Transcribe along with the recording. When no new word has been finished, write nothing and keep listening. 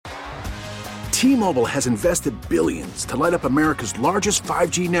T-Mobile has invested billions to light up America's largest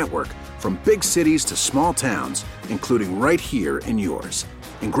 5G network, from big cities to small towns, including right here in yours.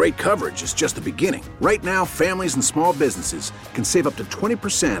 And great coverage is just the beginning. Right now, families and small businesses can save up to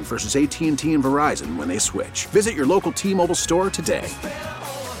 20% versus AT&T and Verizon when they switch. Visit your local T-Mobile store today.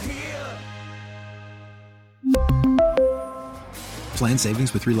 Plan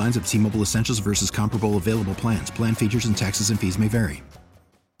savings with 3 lines of T-Mobile Essentials versus comparable available plans. Plan features and taxes and fees may vary.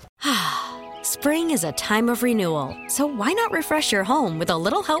 Spring is a time of renewal, so why not refresh your home with a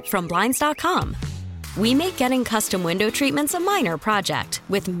little help from Blinds.com? We make getting custom window treatments a minor project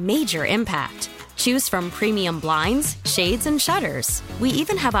with major impact. Choose from premium blinds, shades, and shutters. We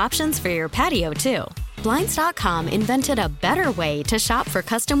even have options for your patio, too. Blinds.com invented a better way to shop for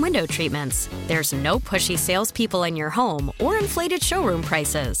custom window treatments. There's no pushy salespeople in your home or inflated showroom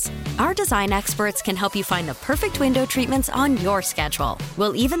prices. Our design experts can help you find the perfect window treatments on your schedule.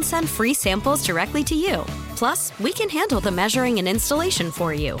 We'll even send free samples directly to you. Plus, we can handle the measuring and installation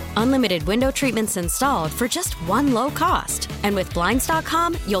for you. Unlimited window treatments installed for just one low cost. And with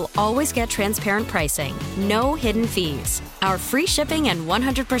Blinds.com, you'll always get transparent pricing. No hidden fees. Our free shipping and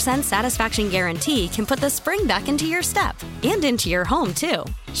 100% satisfaction guarantee can put the spring back into your step and into your home, too.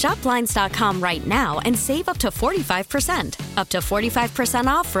 Shop Blinds.com right now and save up to 45%. Up to 45%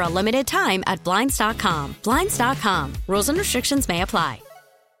 off for a limited time at Blinds.com. Blinds.com. Rules and restrictions may apply.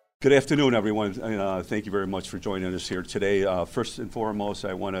 Good afternoon, everyone. Thank you very much for joining us here today. First and foremost,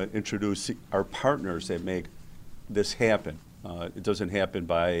 I want to introduce our partners that make this happen. It doesn't happen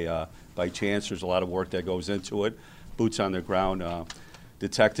by chance. There's a lot of work that goes into it. Boots on the ground.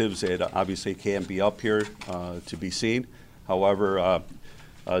 Detectives that obviously can't be up here to be seen. However,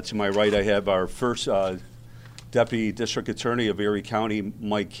 to my right, I have our first Deputy District Attorney of Erie County,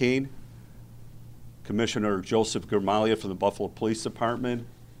 Mike Keene, Commissioner Joseph Gramaglia from the Buffalo Police Department,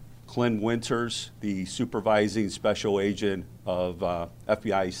 Clint Winters, the Supervising Special Agent of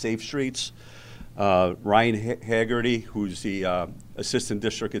FBI Safe Streets, Ryan Haggerty, who's the Assistant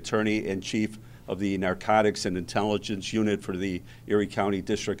District Attorney and Chief of the Narcotics and Intelligence Unit for the Erie County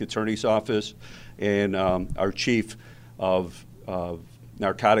District Attorney's Office, and our Chief of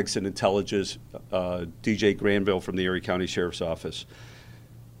Narcotics and Intelligence, DJ Granville from the Erie County Sheriff's Office.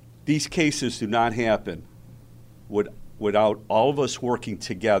 These cases do not happen without all of us working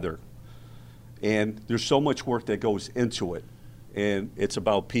together. And there's so much work that goes into it. And it's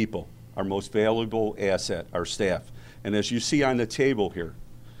about people, our most valuable asset, our staff. And as you see on the table here,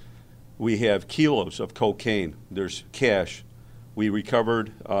 we have kilos of cocaine. There's cash. We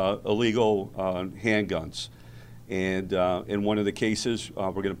recovered illegal handguns. And in one of the cases,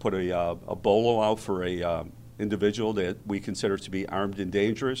 we're going to put a bolo out for a individual that we consider to be armed and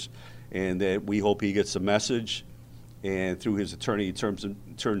dangerous, and that we hope he gets the message. And through his attorney, he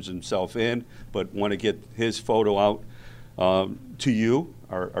turns himself in, but want to get his photo out to you,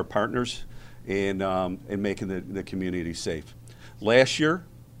 our partners, and making the community safe. Last year,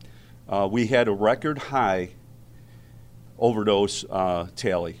 we had a record high overdose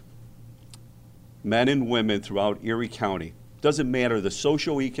tally. Men and women throughout Erie County, doesn't matter the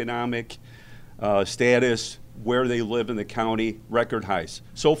socioeconomic status, where they live in the county, record highs.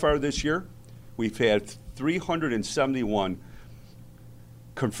 So far this year, we've had 371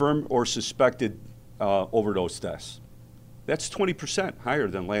 confirmed or suspected overdose deaths. That's 20% higher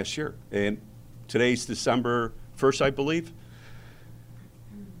than last year. And today's December 1st, I believe.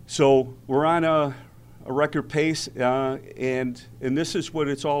 So we're on a record pace, and this is what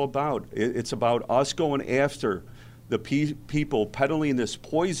it's all about. It's about us going after the people peddling this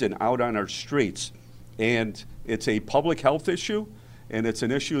poison out on our streets. And it's a public health issue, and it's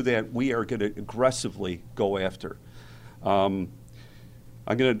an issue that we are going to aggressively go after. I'm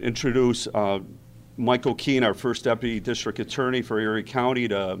going to introduce Michael Keene, our first Deputy District Attorney for Erie County,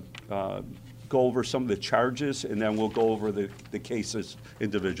 to go over some of the charges, and then we'll go over the cases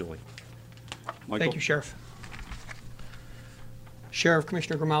individually. Michael? Thank you, Sheriff. Sheriff,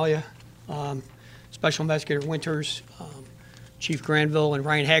 Commissioner Gramaglia, Special Investigator Winters, Chief Granville, and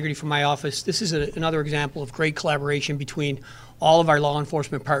Ryan Haggerty from my office. This is another example of great collaboration between all of our law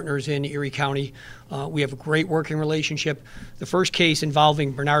enforcement partners in Erie County. We have a great working relationship. The first case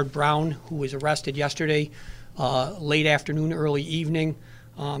involving Bernard Brown, who was arrested yesterday, late afternoon, early evening,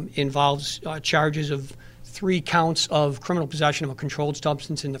 involves charges of 3 counts of criminal possession of a controlled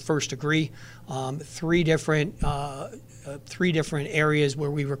substance in the first degree, 3 different areas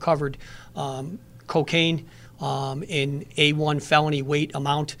where we recovered cocaine in A1 felony weight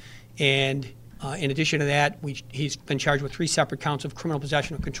amount, and in addition to that, he's been charged with 3 separate counts of criminal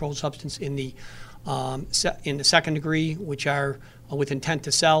possession of controlled substance in the second degree, which are with intent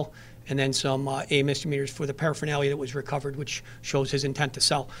to sell, and then some A misdemeanors for the paraphernalia that was recovered, which shows his intent to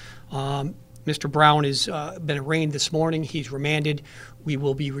sell. Mr. Brown has been arraigned this morning. He's remanded. We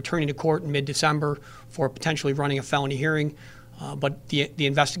will be returning to court in mid-December for potentially running a felony hearing. But the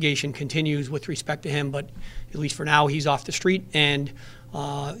investigation continues with respect to him. But at least for now, he's off the street. And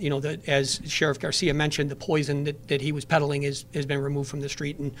as Sheriff Garcia mentioned, the poison that he was peddling has been removed from the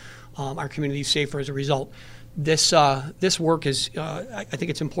street, and our community is safer as a result. This work is, I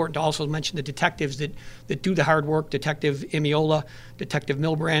think it's important to also mention the detectives that do the hard work, Detective Imiola, Detective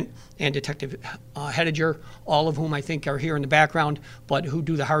Milbrandt, and Detective Hediger, all of whom I think are here in the background, but who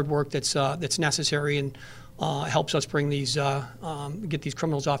do the hard work that's necessary and helps us bring these, get these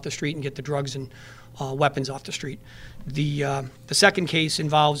criminals off the street and get the drugs and weapons off the street. The second case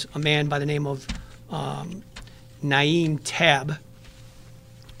involves a man by the name of Naim Tabb.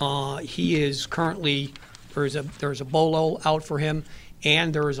 He is currently, there's a BOLO out for him,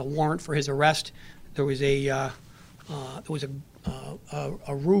 and there is a warrant for his arrest. There was a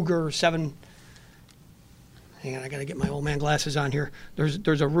Ruger 7. Hang on, I got to get my old man glasses on here. There's a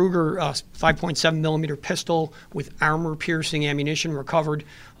Ruger 5.7 millimeter pistol with armor-piercing ammunition recovered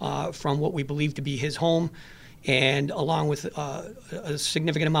from what we believe to be his home, and along with a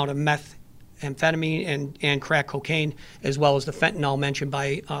significant amount of methamphetamine and crack cocaine, as well as the fentanyl mentioned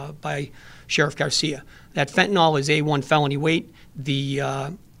by Sheriff Garcia. That fentanyl is A1 felony weight.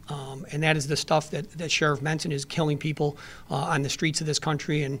 And that is the stuff that Sheriff mentioned is killing people on the streets of this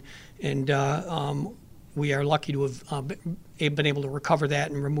country, and we are lucky to have been able to recover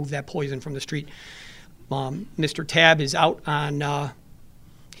that and remove that poison from the street. Mr. Tabb is out on,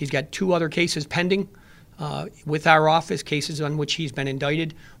 he's got 2 other cases pending with our office, cases on which he's been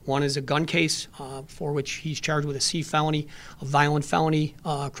indicted. One is a gun case for which he's charged with a C felony, a violent felony,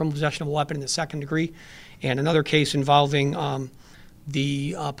 criminal possession of a weapon in the 2nd degree, and another case involving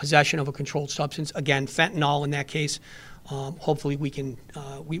the possession of a controlled substance, again, fentanyl in that case. Hopefully we can,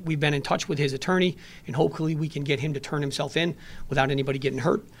 we've been in touch with his attorney, and hopefully we can get him to turn himself in without anybody getting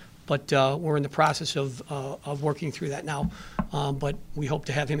hurt. But we're in the process of working through that now. But we hope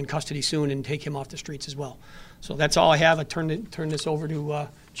to have him in custody soon and take him off the streets as well. So that's all I have. I turn this over to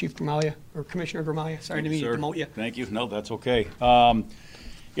Chief Gramaglia, or Commissioner Gramaglia. Sorry to demote you. Thank you. No, that's okay.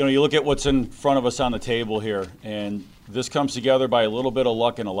 You look at what's in front of us on the table here, and this comes together by a little bit of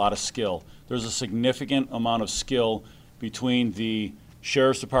luck and a lot of skill. There's a significant amount of skill between the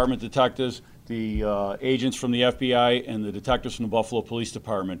Sheriff's Department detectives, the agents from the FBI, and the detectives from the Buffalo Police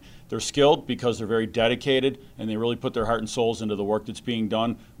Department. They're skilled because they're very dedicated, and they really put their heart and souls into the work that's being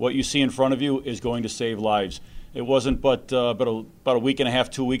done. What you see in front of you is going to save lives. It wasn't but about a week and a half,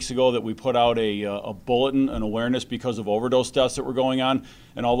 2 weeks ago that we put out a bulletin, an awareness because of overdose deaths that were going on,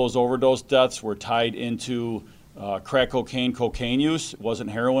 and all those overdose deaths were tied into crack cocaine use. It wasn't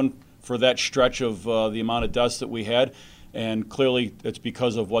heroin for that stretch of the amount of deaths that we had. And clearly it's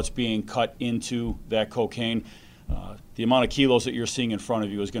because of what's being cut into that cocaine. The amount of kilos that you're seeing in front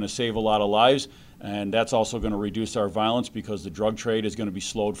of you is going to save a lot of lives, and that's also going to reduce our violence because the drug trade is going to be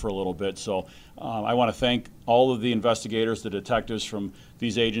slowed for a little bit. So I want to thank all of the investigators, the detectives from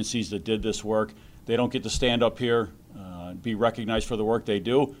these agencies that did this work. They don't get to stand up here and be recognized for the work they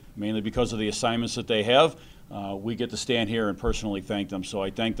do, mainly because of the assignments that they have. We get to stand here and personally thank them. So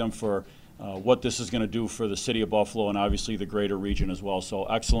I thank them for what this is going to do for the city of Buffalo and obviously the greater region as well. So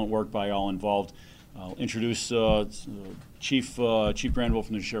excellent work by all involved. I'll introduce Chief Granville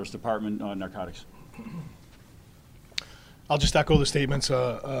from the Sheriff's Department, Narcotics. I'll just echo the statements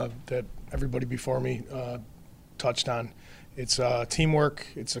that everybody before me touched on. It's teamwork,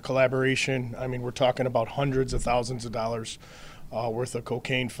 it's a collaboration. I mean, we're talking about hundreds of thousands of dollars worth of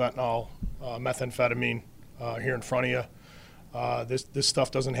cocaine, fentanyl, methamphetamine here in front of you. This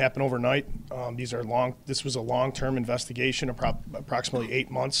stuff doesn't happen overnight. This was a long-term investigation, approximately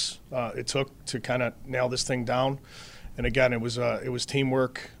 8 months it took to kind of nail this thing down. And again, it was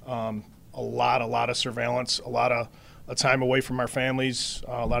teamwork, a lot of surveillance, a lot of time away from our families.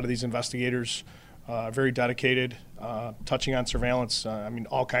 A lot of these investigators very dedicated, touching on surveillance. I mean,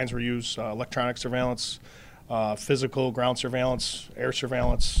 all kinds were used: electronic surveillance, physical ground surveillance, air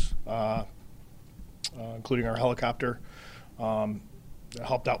surveillance, including our helicopter.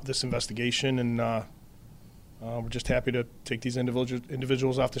 Helped out with this investigation, and we're just happy to take these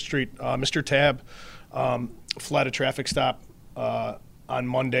individuals off the street. Mr. Tabb fled a traffic stop on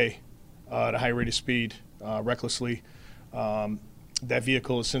Monday at a high rate of speed, recklessly. That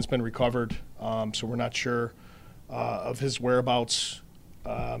vehicle has since been recovered, so we're not sure of his whereabouts.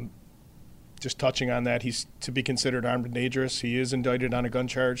 just touching on that, he's to be considered armed and dangerous. He is indicted on a gun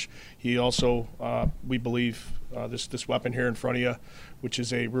charge. He also, we believe, this weapon here in front of you, which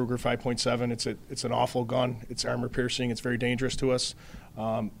is a Ruger 5.7. It's an awful gun. It's armor piercing. It's very dangerous to us.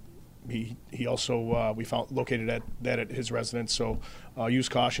 He also we found located that at his residence. So use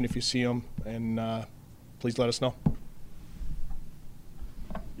caution if you see him, and please let us know.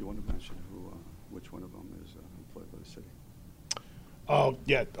 You want to mention which one of them is employed by the city? Oh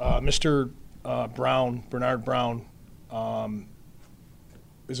yeah, Mr. Bernard Brown,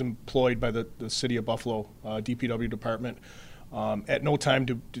 is employed by the City of Buffalo DPW department. At no time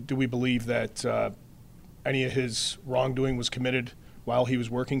do we believe that any of his wrongdoing was committed while he was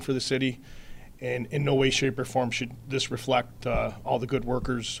working for the city, and in no way, shape, or form should this reflect all the good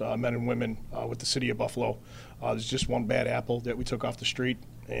workers, men and women, with the City of Buffalo. There's just one bad apple that we took off the street,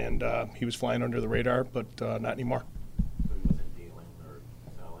 and he was flying under the radar, but not anymore. So he wasn't dealing or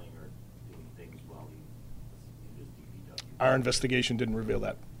selling or doing things while he was just DPW? Our investigation didn't reveal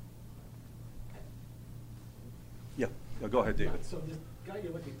that. Yeah. Go ahead, David. So this guy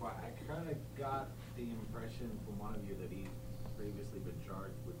you're looking for, I kind of got the impression from one of you that he's previously been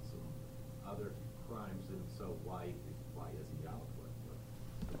charged with some other crimes, and so why is he out?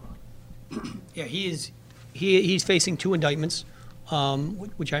 Yeah, he's facing 2 indictments,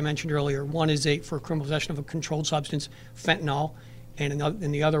 which I mentioned earlier. One is for criminal possession of a controlled substance, fentanyl,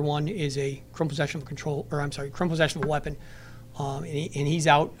 and the other one is a criminal possession of criminal possession of a weapon. And he's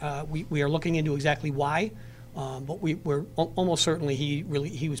out. We are looking into exactly why, but we're almost certainly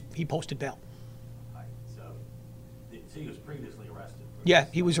he posted bail. Right, so he was previously arrested. Yeah,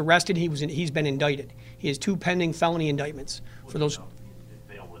 he was arrested. He's been indicted. He has 2 pending felony indictments for those.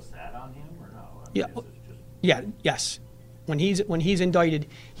 Bail was that on him or no? Yeah. Yes. When he's indicted,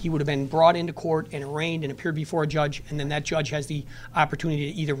 he would have been brought into court and arraigned and appeared before a judge, and then that judge has the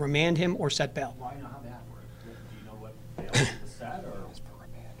opportunity to either remand him or set bail. Why know how that works? Do you know what bail was set or? For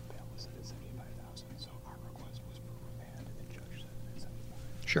remand, bail was set at $75,000, so our request was for remand, and the judge said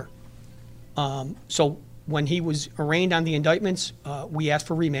 $75,000. Sure. So when he was arraigned on the indictments, we asked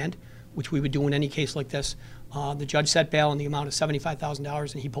for remand, which we would do in any case like this. The judge set bail in the amount of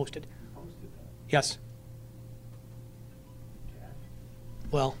 $75,000, and he posted. Yes.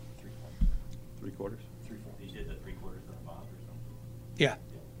 Well. 3/4. He did the 3/4 of the bond or something? Yeah.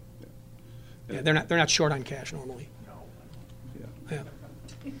 Yeah, they're not short on cash normally. No. Yeah.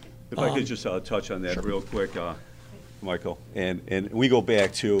 If I could just touch on that real quick, Michael, and we go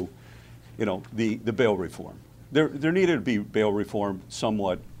back to, the bail reform. There needed to be bail reform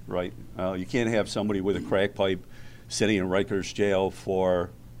somewhat, right? You can't have somebody with a crack pipe sitting in Rikers jail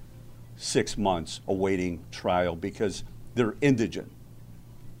for 6 months awaiting trial because they're indigent.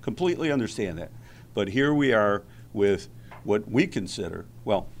 Completely understand that. But here we are with what we consider,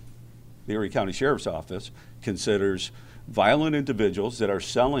 the Erie County Sheriff's Office considers violent individuals that are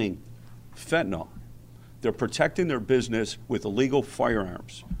selling fentanyl. They're protecting their business with illegal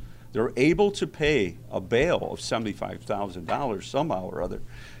firearms. They're able to pay a bail of $75,000 somehow or other.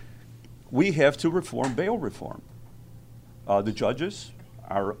 We have to reform bail reform. The judges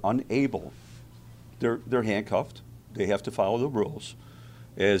are unable. They're handcuffed. They have to follow the rules.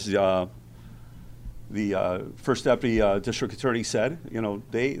 As the First Deputy District Attorney said,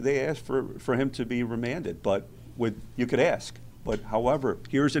 they asked for him to be remanded, but you could ask. But however,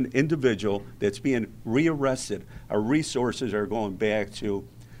 here's an individual that's being rearrested. Our resources are going back to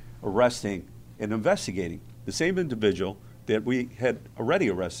arresting and investigating the same individual that we had already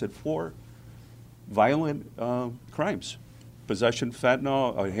arrested for violent crimes, possession,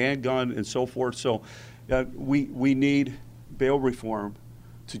 fentanyl, a handgun, and so forth. So we need bail reform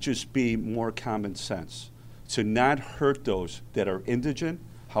to just be more common sense, to not hurt those that are indigent,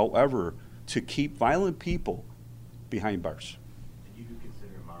 however, to keep violent people behind bars. And you do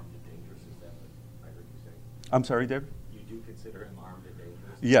consider him armed and dangerous, is that what I heard you say? I'm sorry, David? You do consider him armed and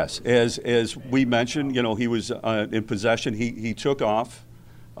dangerous? Yes, as we mentioned, he was in possession. He took off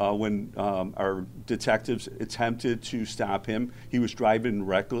when our detectives attempted to stop him. He was driving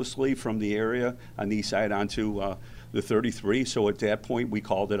recklessly from the area on the east side onto the 33, so at that point we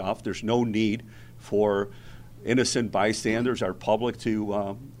called it off. There's no need for innocent bystanders, our public,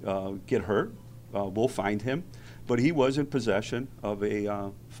 to get hurt. We'll find him. But he was in possession of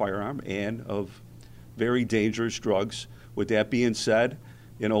a firearm and of very dangerous drugs. With that being said,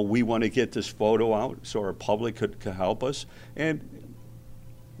 we want to get this photo out so our public could help us. And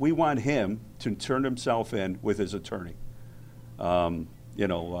we want him to turn himself in with his attorney.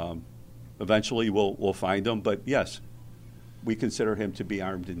 Eventually we'll find him, but yes, we consider him to be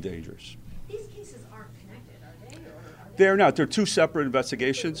armed and dangerous. These cases aren't connected, are they? Or are They're not. They're two separate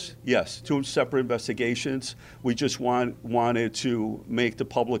investigations. Yes, two separate investigations. We just wanted to make the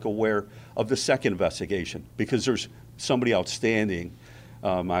public aware of the second investigation because there's somebody outstanding,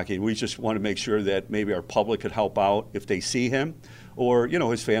 Maki. We just want to make sure that maybe our public could help out if they see him, or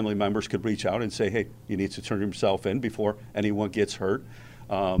his family members could reach out and say, hey, he needs to turn himself in before anyone gets hurt.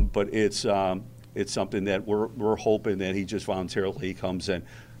 But it's something that we're hoping that he just voluntarily comes in.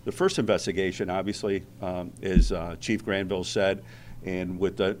 The first investigation, obviously, as Chief Granville said, and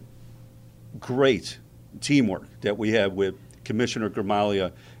with the great teamwork that we have with Commissioner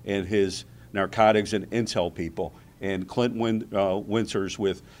Gramalia and his narcotics and intel people, and Clint Winters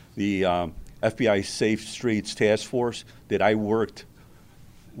with the FBI Safe Streets Task Force that I worked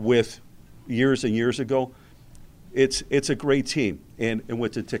with years and years ago, it's a great team. And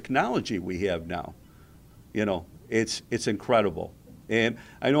with the technology we have now, it's incredible. And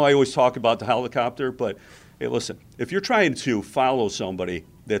I know I always talk about the helicopter, but hey, listen, if you're trying to follow somebody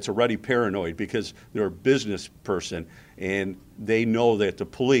that's already paranoid because they're a business person and they know that the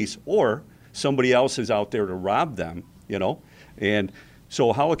police or somebody else is out there to rob them, and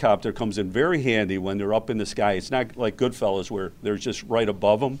so a helicopter comes in very handy when they're up in the sky. It's not like Goodfellas where they're just right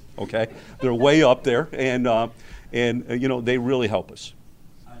above them, okay? They're way up there, and they really help us.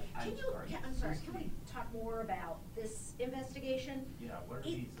 I'm sorry, can we talk more about this investigation? Yeah, what are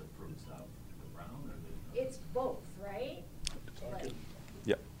these approved stuff? The brown or the? It's both, right?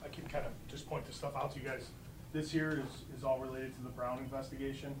 Yeah. I can kind of just point this stuff out to you guys. This here is all related to the Brown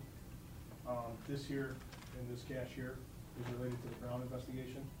investigation. This here and this cash here is related to the Brown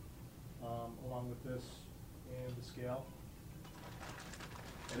investigation, along with this and the scale.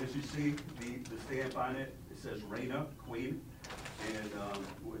 And as you see, the stamp on it, it says Reina, Queen, and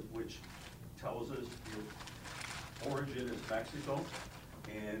which tells us the origin is Mexico.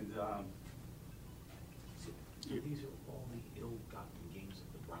 And So these are all the ill-gotten gains of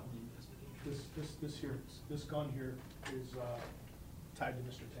the Brown investigation? This here, this gun here is tied to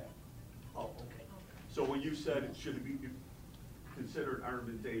Mr. Tabb. Oh, okay. so when you said it should be considered armed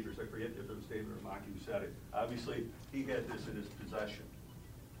and dangerous, I forget if it was David or Maki who said it, obviously he had this in his possession.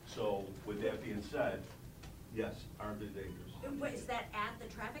 So with that being said, yes, armed and dangerous. Wait, is that at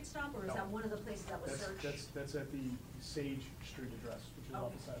the traffic stop, or is No. that one of the places that was searched? That's at the Sage Street address, which is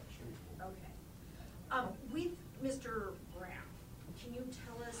off the side of the street. Okay. With Mr. Brown, can you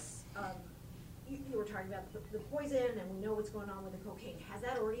tell us, you were talking about the poison, and we know what's going on with the cocaine. Has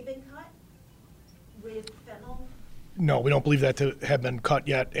that already been cut with fentanyl? No, we don't believe that to have been cut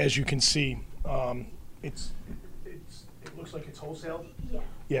yet. As you can see, it looks like it's wholesale. Yeah.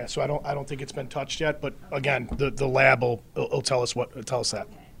 Yeah, so I don't think it's been touched yet, but again, the lab will tell us that.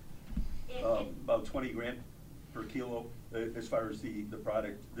 Okay. About 20 grand per kilo as far as the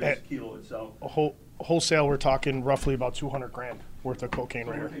product, this kilo itself. Wholesale, we're talking roughly about 200 grand worth of cocaine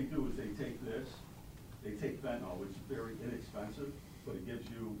So right what here. they do is they take this, they take fentanyl, which is very inexpensive, but it gives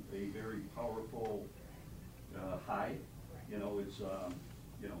you a very powerful high. It's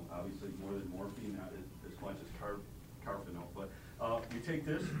obviously more than morphine, not as much as carfenol. But you take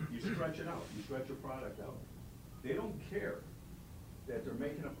this, you stretch it out, you stretch your product out. They don't care that they're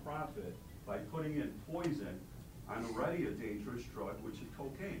making a profit by putting in poison on already a dangerous drug, which is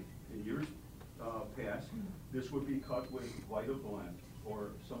cocaine. In years past, this would be cut with Vita Blend or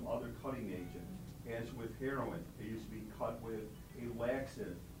some other cutting agent. As with heroin, it used to be cut with a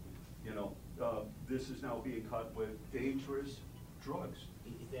laxative. This is now being cut with dangerous drugs.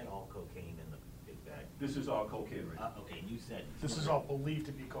 Is that all cocaine in the big bag? This is all cocaine right now. Okay, and you said. This is all believed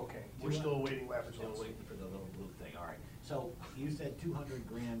to be cocaine. We're still awaiting lab Still results. waiting for the little blue thing, all right. So you said 200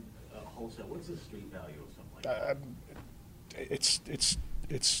 grand wholesale. What's the street value of something like that?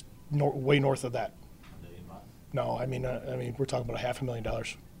 It's way north of that. $1 million? No, I mean we're talking about $500,000. Could you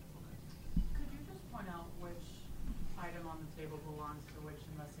just point out which item on the table belongs to which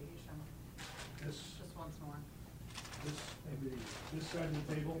investigation? This Just once more. This side of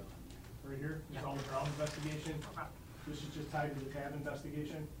the table, right here, is all the Brown investigation. Okay. This is just tied to the Tabb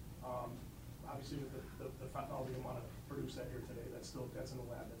investigation. Obviously, with the fentanyl, we didn't want to produce that here today. That's in the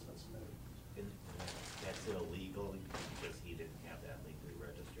lab, that's been submitted. And that's illegal because he didn't have that legally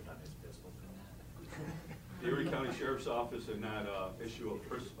registered on his pistol? The Erie County Sheriff's Office did not issue a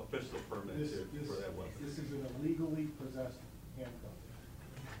pistol permit for that weapon. This is an illegally possessed handgun.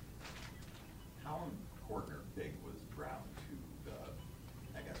 How important or big was Brown to the,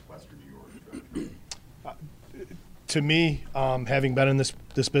 Western New York drug trade? To me, having been in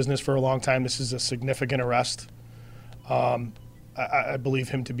this business for a long time, this is a significant arrest. I believe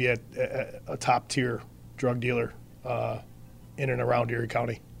him to be a top-tier drug dealer in and around Erie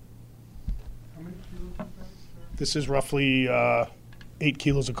County. How many kilos was This is roughly 8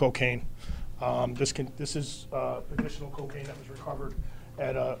 kilos of cocaine. This is additional cocaine that was recovered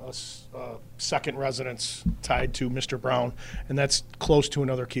at a second residence tied to Mr. Brown, and that's close to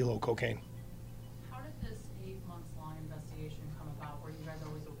another kilo of cocaine. How did this 8-month-long investigation come about? Were you guys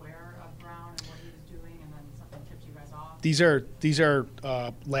always aware of Brown and what he was doing, and then something tipped you guys off? These are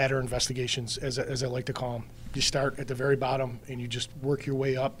ladder investigations, as I like to call them. You start at the very bottom and you just work your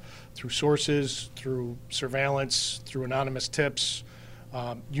way up through sources, through surveillance, through anonymous tips,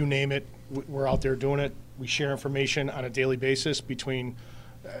 you name it. We're out there doing it. We share information on a daily basis between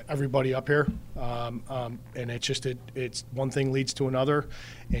everybody up here, and it's one thing leads to another.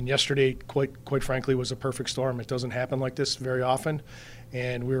 And yesterday, quite frankly, was a perfect storm. It doesn't happen like this very often,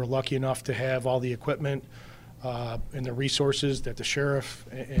 and we were lucky enough to have all the equipment and the resources that the sheriff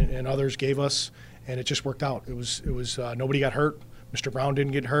and others gave us, and it just worked out. It was nobody got hurt. Mr. Brown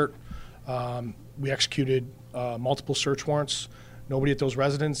didn't get hurt. We executed multiple search warrants. Nobody at those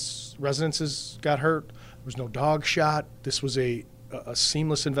residences got hurt. There was no dog shot. This was a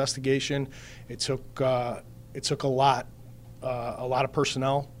seamless investigation. It took a lot of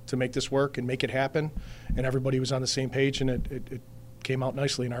personnel to make this work and make it happen, and everybody was on the same page, and it came out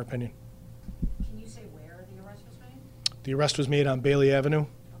nicely in our opinion. Can you say where the arrest was made? The arrest was made on Bailey Avenue. Okay.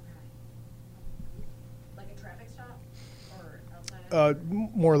 Like a traffic stop or outside?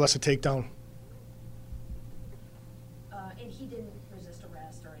 More or less a takedown. And he didn't resist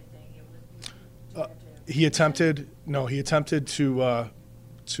arrest or anything? He attempted to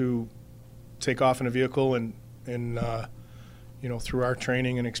take off in a vehicle, and through our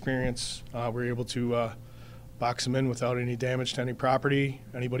training and experience, we were able to box him in without any damage to any property,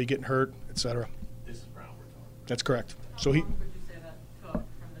 anybody getting hurt, etc. This is Brown we're talking about. That's correct. How So long he would you say that took from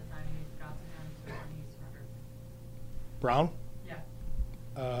the time you got to him to when he surrendered? Brown.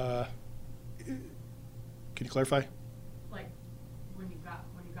 Yeah. Can you clarify? Like, when you got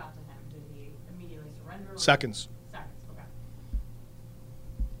to him, did he immediately surrender? Seconds. Seconds, okay.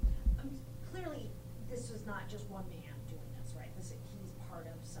 Clearly, this was not just one man doing this, right? He's part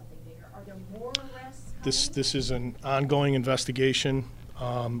of something bigger. Are there more arrests coming? This is an ongoing investigation,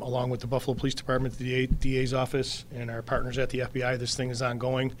 along with the Buffalo Police Department, the DA's office, and our partners at the FBI. This thing is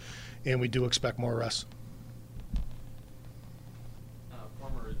ongoing, and we do expect more arrests.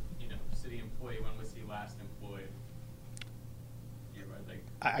 Former, city employee. When was he last employed?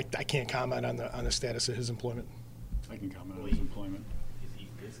 I can't comment on the status of his employment. I can comment on his employment. Is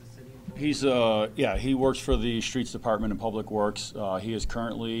a city employee? He works for the Streets Department and Public Works. He is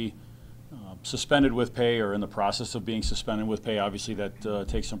currently suspended with pay, or in the process of being suspended with pay. Obviously, that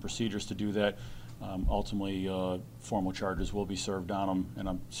takes some procedures to do that. Ultimately, formal charges will be served on him, and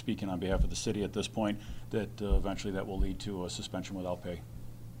I'm speaking on behalf of the city at this point, that eventually that will lead to a suspension without pay.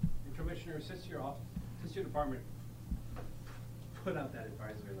 And Commissioner, since your department put out that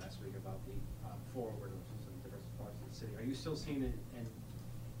advisory last week about the 4 overdoses in different parts of the city, are you still seeing an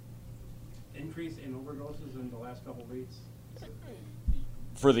increase in overdoses in the last couple of weeks?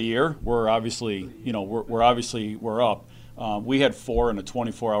 For the year, we're obviously, we're up. We had 4 in a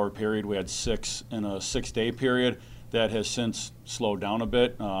 24-hour period. We had 6 in a 6-day period. That has since slowed down a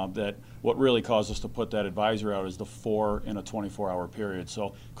bit. That what really caused us to put that advisory out is the 4 in a 24-hour period.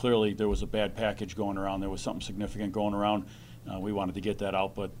 So clearly there was a bad package going around. There was something significant going around. We wanted to get that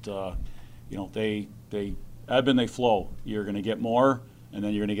out, but they ebb and they flow. You're going to get more, and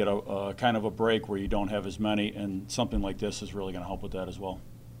then you're going to get a kind of a break where you don't have as many, and something like this is really going to help with that as well.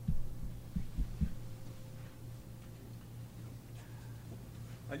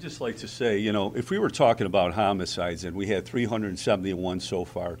 I'd just like to say, if we were talking about homicides and we had 371 so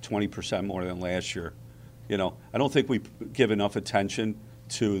far, 20% more than last year, I don't think we give enough attention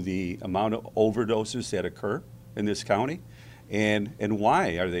to the amount of overdoses that occur in this county, and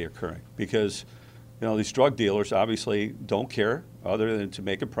why are they occurring? Because, these drug dealers obviously don't care other than to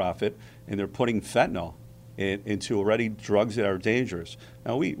make a profit, and they're putting fentanyl into already drugs that are dangerous.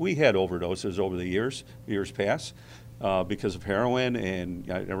 Now, we had overdoses over the years past. Because of heroin,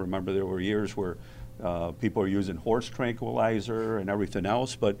 and I remember there were years where people were using horse tranquilizer and everything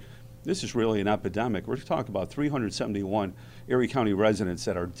else, but this is really an epidemic. We're talking about 371 Erie County residents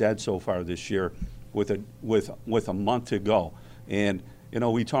that are dead so far this year with a month to go. And,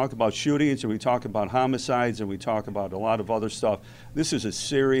 we talk about shootings, and we talk about homicides, and we talk about a lot of other stuff. This is a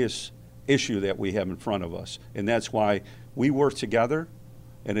serious issue that we have in front of us, and that's why we work together,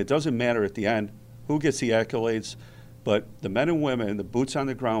 and it doesn't matter at the end who gets the accolades. But the men and women, the boots on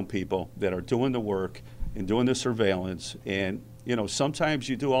the ground people that are doing the work and doing the surveillance, and sometimes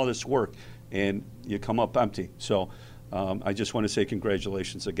you do all this work and you come up empty. So I just want to say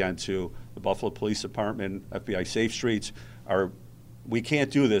congratulations again to the Buffalo Police Department, FBI Safe Streets. We can't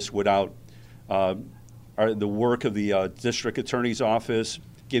do this without the work of the District Attorney's Office,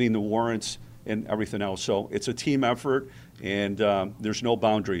 getting the warrants and everything else. So it's a team effort, and there's no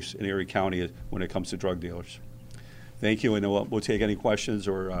boundaries in Erie County when it comes to drug dealers. Thank you, and we'll take any questions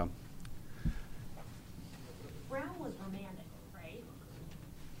or. Brown was remanded, right?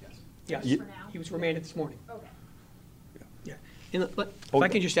 Yes. For now? He was remanded this morning. Okay. Yeah. And if I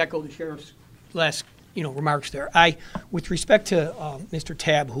can just echo the sheriff's last, remarks there. With respect to Mr.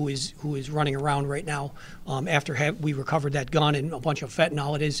 Tabb, who is running around right now after we recovered that gun and a bunch of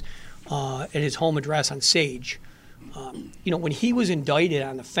fentanyl at his home address on Sage. When he was indicted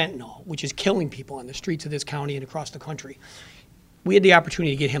on the fentanyl, which is killing people on the streets of this county and across the country, we had the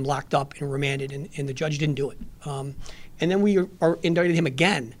opportunity to get him locked up and remanded, and the judge didn't do it. And then we indicted him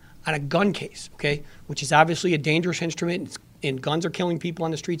again on a gun case, okay, which is obviously a dangerous instrument, and guns are killing people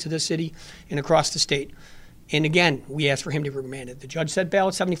on the streets of this city and across the state. And again, we asked for him to be remanded. The judge said bail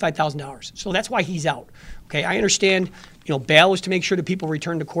at $75,000. So that's why he's out. Okay, I understand, bail is to make sure that people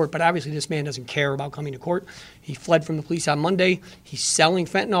return to court, but obviously this man doesn't care about coming to court. He fled from the police on Monday. He's selling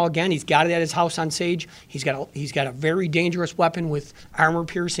fentanyl again. He's got it at his house on Sage. He's got a very dangerous weapon with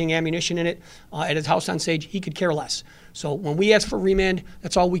armor-piercing ammunition in it at his house on Sage. He could care less. So when we ask for remand,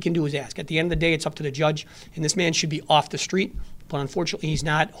 that's all we can do is ask. At the end of the day, it's up to the judge, and this man should be off the street. But unfortunately, he's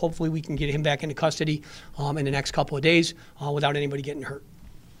not. Hopefully, we can get him back into custody in the next couple of days without anybody getting hurt.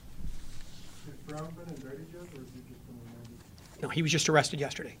 Has Brown been indicted yet, or has he just been remanded? No, he was just arrested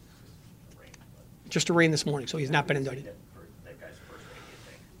yesterday. Just arraigned this morning, so he's not been indicted. That guy's first name, you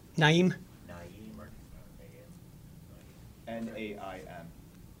think? Naim? Naim or N-A-I-M.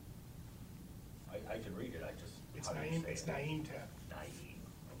 I can read it, I just. It's Naim Tabb. Naim,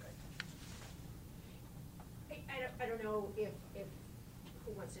 okay. I don't know if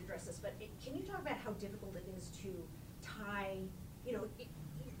who wants to address this, but can you talk about how difficult it is to tie, you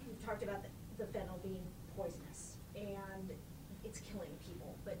talked about the fentanyl being poisonous and it's killing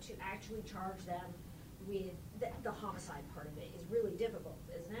people, but to actually charge them with the homicide part of it is really difficult,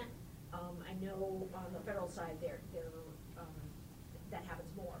 isn't it? I know on the federal side that happens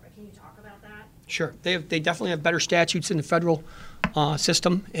more, but can you talk about that? Sure. They definitely have better statutes in the federal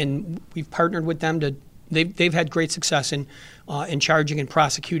system, and we've partnered with them to. They've had great success in charging and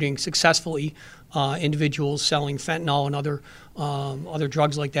prosecuting successfully individuals selling fentanyl and other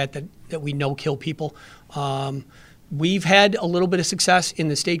drugs like that we know kill people. We've had a little bit of success in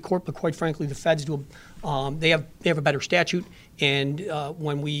the state court, but quite frankly, the feds do. They have a better statute, and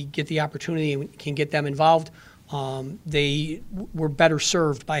when we get the opportunity and can get them involved, we're better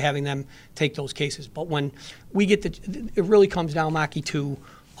served by having them take those cases. But when we get it really comes down, Maki, to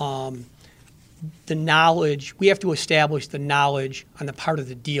the knowledge. We have to establish the knowledge on the part of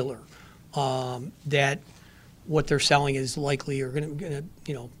the dealer that what they're selling is likely or going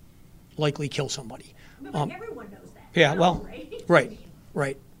to likely kill somebody. But everyone knows that. Yeah, well,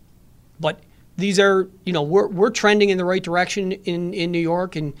 right. But these are, we're trending in the right direction in New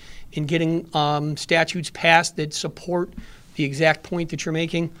York and getting statutes passed that support the exact point that you're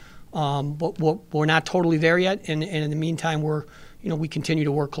making. But we're not totally there yet, and in the meantime, we continue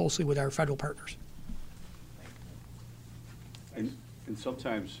to work closely with our federal partners. And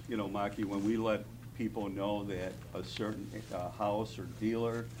sometimes, Maki, when we let people know that a certain house or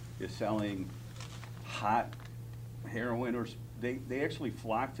dealer is selling hot heroin, or they actually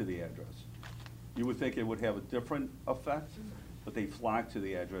flock to the address. You would think it would have a different effect, but they flock to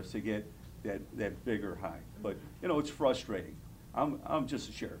the address to get that bigger high. But, it's frustrating. I'm just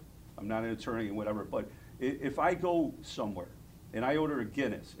a sheriff. I'm not an attorney and whatever, but if I go somewhere and I order a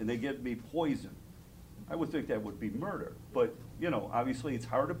Guinness and they give me poison, I would think that would be murder. But, obviously it's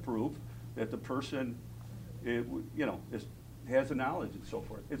hard to prove that the person, has the knowledge and so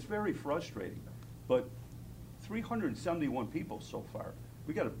forth. It's very frustrating. But 371 people so far,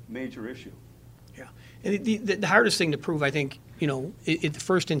 we got a major issue. Yeah. And the hardest thing to prove, I think, in the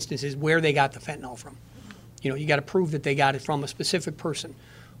first instance is where they got the fentanyl from. You got to prove that they got it from a specific person.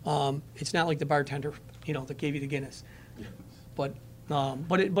 It's not like the bartender, that gave you the Guinness. But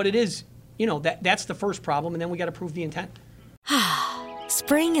it is, that's the first problem, and then we got to prove the intent.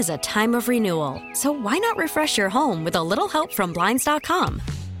 Spring is a time of renewal, so why not refresh your home with a little help from Blinds.com?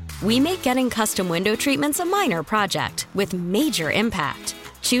 We make getting custom window treatments a minor project with major impact.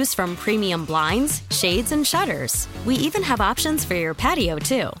 Choose from premium blinds, shades, and shutters. We even have options for your patio,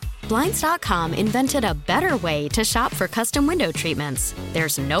 too. Blinds.com invented a better way to shop for custom window treatments.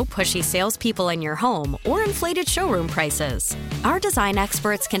 There's no pushy salespeople in your home or inflated showroom prices. Our design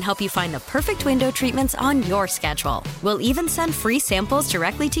experts can help you find the perfect window treatments on your schedule. We'll even send free samples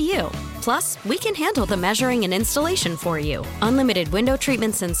directly to you. Plus, we can handle the measuring and installation for you. Unlimited window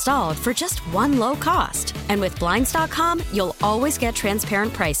treatments installed for just one low cost. And with Blinds.com, you'll always get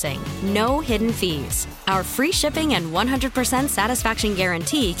transparent pricing. No hidden fees. Our free shipping and 100% satisfaction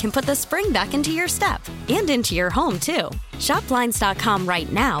guarantee can put the spring back into your step and into your home, too. Shop Blinds.com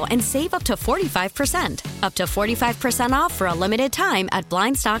right now and save up to 45%. Up to 45% off for a limited time at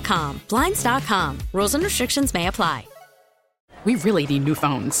Blinds.com. Blinds.com. Rules and restrictions may apply. We really need new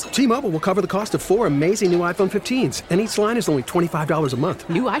phones. T-Mobile will cover the cost of 4 amazing new iPhone 15s, and each line is only $25 a month.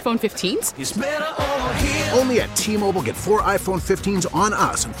 New iPhone 15s? It's better over here. Only at T-Mobile, get 4 iPhone 15s on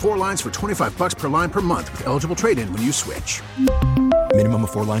us and 4 lines for $25 per line per month with eligible trade-in when you switch. Minimum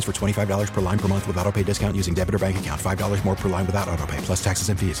of 4 lines for $25 per line per month with autopay discount using debit or bank account. $5 more per line without autopay, plus taxes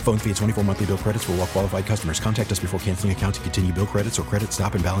and fees. Phone fee at 24 monthly bill credits for well-qualified customers. Contact us before canceling account to continue bill credits or credit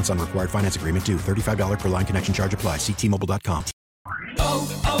stop and balance on required finance agreement due. $35 per line connection charge applies. See T-Mobile.com.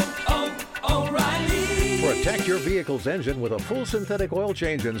 O'Reilly. Protect your vehicle's engine with a full synthetic oil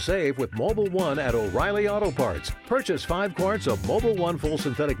change and save with Mobil 1 at O'Reilly Auto Parts. Purchase 5 quarts of Mobil 1 full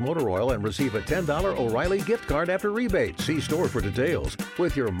synthetic motor oil and receive a $10 O'Reilly gift card after rebate. See store for details.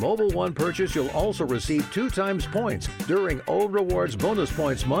 With your Mobil 1 purchase, you'll also receive 2 times points during O Rewards Bonus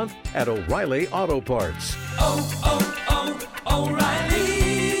Points Month at O'Reilly Auto Parts.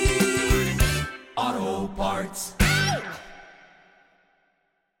 O'Reilly Auto Parts.